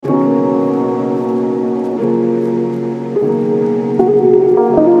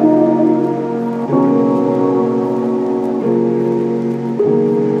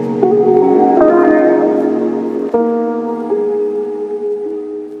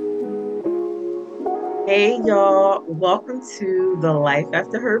Hey, y'all. Welcome to the Life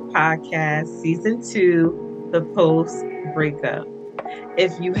After Her podcast, season two, the post breakup.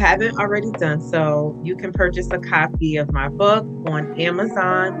 If you haven't already done so, you can purchase a copy of my book on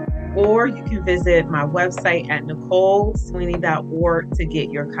Amazon, or you can visit my website at NicoleSweeney.org to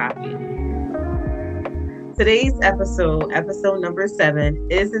get your copy. Today's episode number 7,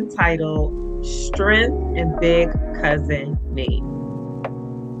 is entitled Strength and Big Cousin Nate.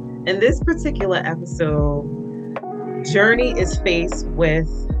 In this particular episode, Journee is faced with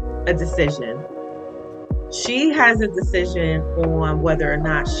a decision. She has a decision on whether or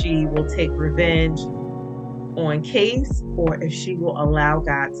not she will take revenge on Case or if she will allow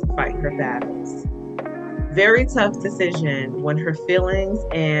God to fight her battles. Very tough decision when her feelings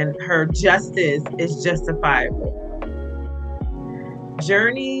and her justice is justifiable.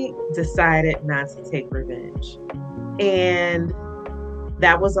 Journee decided not to take revenge, and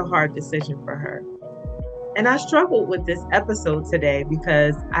that was a hard decision for her. And I struggled with this episode today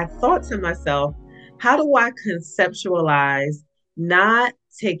because I thought to myself, how do I conceptualize not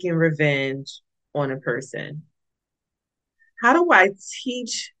taking revenge on a person? How do I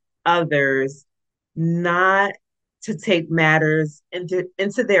teach others not to take matters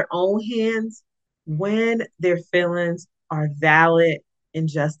into their own hands when their feelings are valid and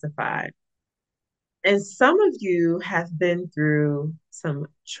justified? And some of you have been through some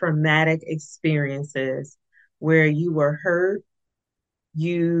traumatic experiences where you were hurt,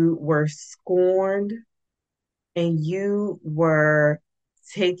 you were scorned, and you were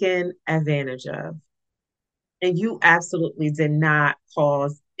taken advantage of. And you absolutely did not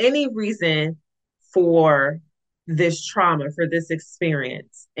cause any reason for this trauma, for this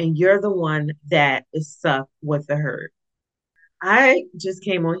experience. And you're the one that is stuck with the hurt. I just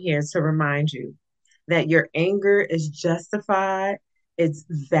came on here to remind you that your anger is justified, it's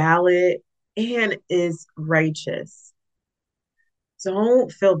valid, and is righteous.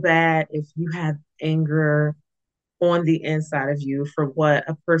 Don't feel bad if you have anger on the inside of you for what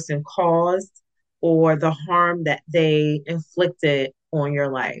a person caused or the harm that they inflicted on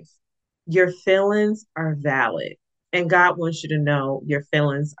your life. Your feelings are valid, and God wants you to know your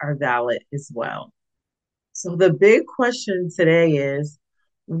feelings are valid as well. So, the big question today is,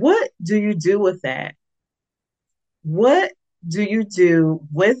 what do you do with that? What do you do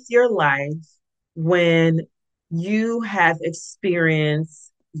with your life when you have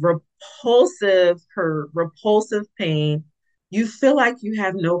experienced repulsive pain? You feel like you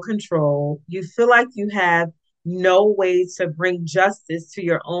have no control. You feel like you have no way to bring justice to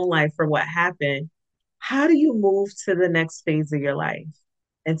your own life for what happened. How do you move to the next phase of your life?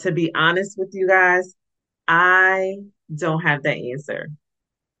 And to be honest with you guys, I don't have that answer.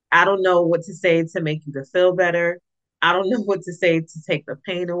 I don't know what to say to make you to feel better. I don't know what to say to take the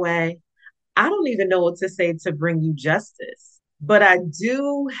pain away. I don't even know what to say to bring you justice. But I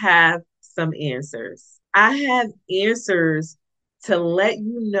do have some answers. I have answers to let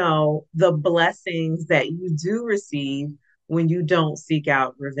you know the blessings that you do receive when you don't seek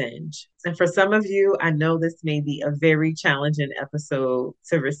out revenge. And for some of you, I know this may be a very challenging episode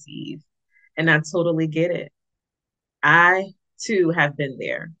to receive. And I totally get it. I too have been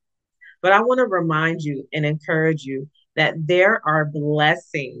there. But I want to remind you and encourage you that there are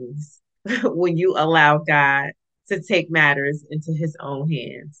blessings when you allow God to take matters into his own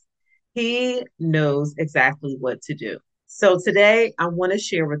hands. He knows exactly what to do. So today, I want to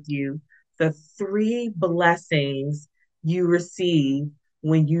share with you the 3 blessings you receive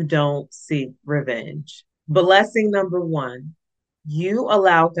when you don't seek revenge. Blessing number 1, you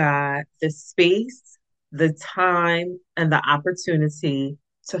allow God the space, the time, and the opportunity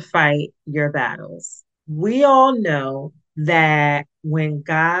to fight your battles. We all know that when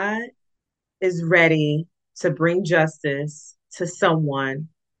God is ready to bring justice to someone,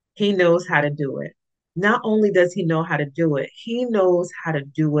 he knows how to do it. Not only does he know how to do it, he knows how to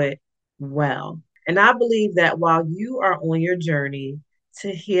do it well. And I believe that while you are on your journey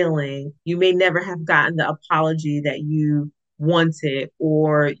to healing, you may never have gotten the apology that you wanted,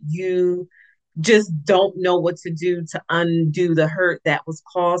 or you just don't know what to do to undo the hurt that was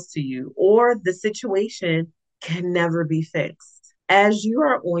caused to you, or the situation can never be fixed. As you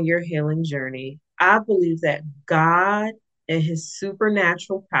are on your healing journey, I believe that God and his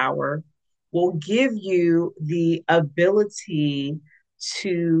supernatural power will give you the ability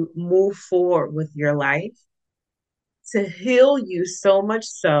to move forward with your life, to heal you so much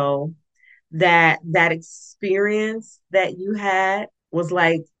so that that experience that you had was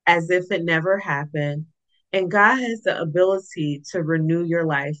like as if it never happened. And God has the ability to renew your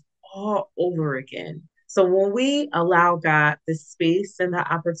life all over again. So when we allow God the space and the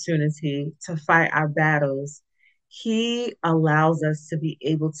opportunity to fight our battles, He allows us to be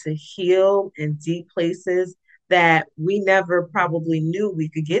able to heal in deep places that we never probably knew we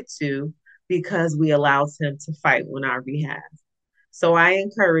could get to because we allowed Him to fight on our behalf. So I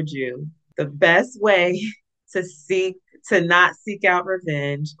encourage you, the best way to seek to not seek out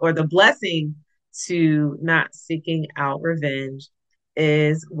revenge, or the blessing to not seeking out revenge,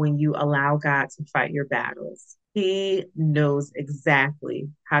 is when you allow God to fight your battles. He knows exactly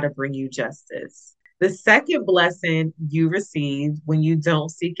how to bring you justice. The second blessing you receive when you don't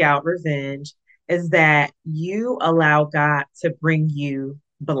seek out revenge is that you allow God to bring you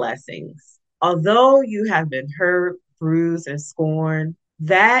blessings. Although you have been hurt, bruised, and scorned,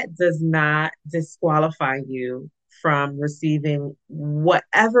 that does not disqualify you from receiving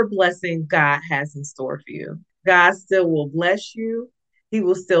whatever blessing God has in store for you. God still will bless you. He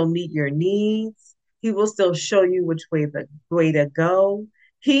will still meet your needs. He will still show you which way to go.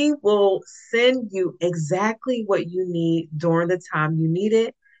 He will send you exactly what you need during the time you need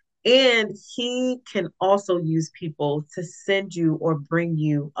it. And he can also use people to send you or bring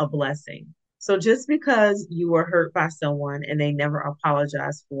you a blessing. So just because you were hurt by someone and they never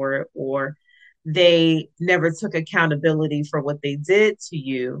apologized for it, or they never took accountability for what they did to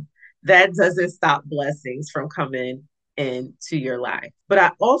you, that doesn't stop blessings from coming into your life. But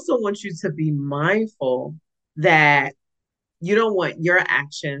I also want you to be mindful that you don't want your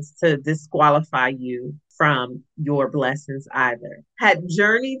actions to disqualify you from your blessings either. Had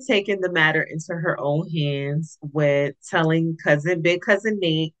Journee taken the matter into her own hands with telling big cousin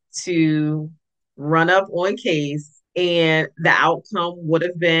Nate to run up on case, and the outcome would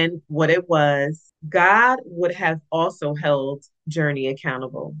have been what it was, God would have also held Journee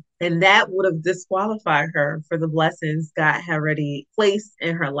accountable. And that would have disqualified her for the blessings God had already placed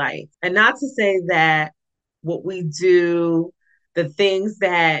in her life. And not to say that what we do, the things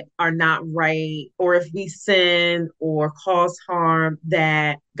that are not right, or if we sin or cause harm,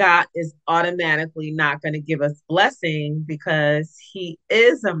 that God is automatically not going to give us blessing, because He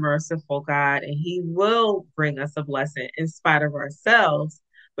is a merciful God and He will bring us a blessing in spite of ourselves.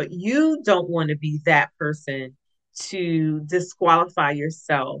 But you don't want to be that person to disqualify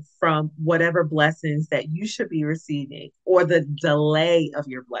yourself from whatever blessings that you should be receiving, or the delay of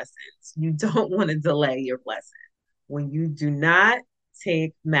your blessings. You don't want to delay your blessings. When you do not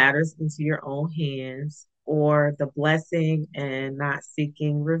take matters into your own hands, or the blessing and not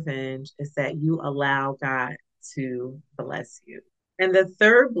seeking revenge, is that you allow God to bless you. And the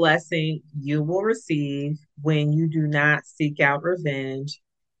third blessing you will receive when you do not seek out revenge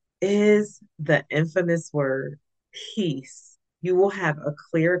is the infamous word peace. You will have a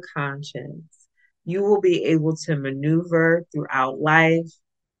clear conscience. You will be able to maneuver throughout life,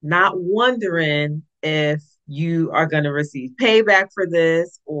 not wondering if you are going to receive payback for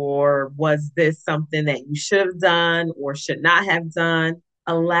this, or was this something that you should have done or should not have done.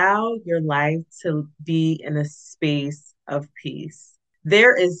 Allow your life to be in a space of peace.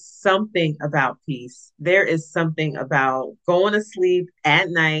 There is something about peace. There is something about going to sleep at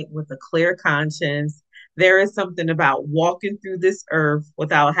night with a clear conscience. There is something about walking through this earth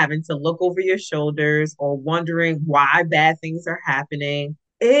without having to look over your shoulders or wondering why bad things are happening.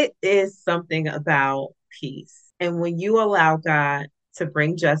 It is something about peace. And when you allow God to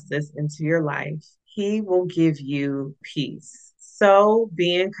bring justice into your life, He will give you peace. So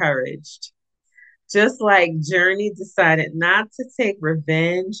be encouraged. Just like Journee decided not to take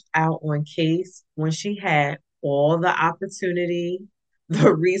revenge out on Case when she had all the opportunity,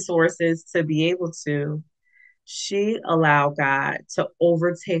 the resources to be able to, she allowed God to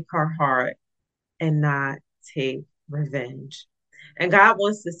overtake her heart and not take revenge. And God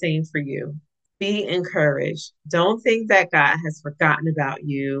wants the same for you. Be encouraged. Don't think that God has forgotten about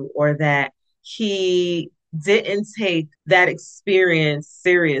you, or that He didn't take that experience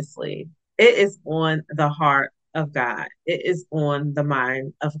seriously. It is on the heart of God, it is on the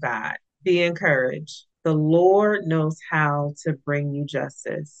mind of God. Be encouraged. The Lord knows how to bring you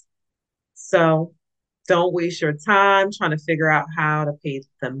justice. So don't waste your time trying to figure out how to pay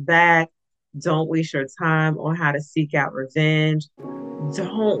them back. Don't waste your time on how to seek out revenge.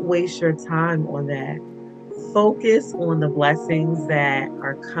 Don't waste your time on that. Focus on the blessings that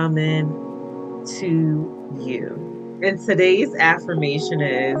are coming to you. And today's affirmation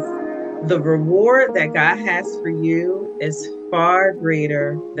is: the reward that God has for you is far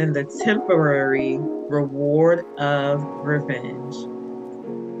greater than the temporary reward of revenge.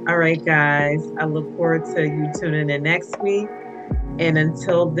 All right, guys, I look forward to you tuning in next week. And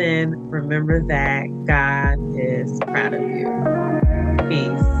until then, remember that God is proud of you.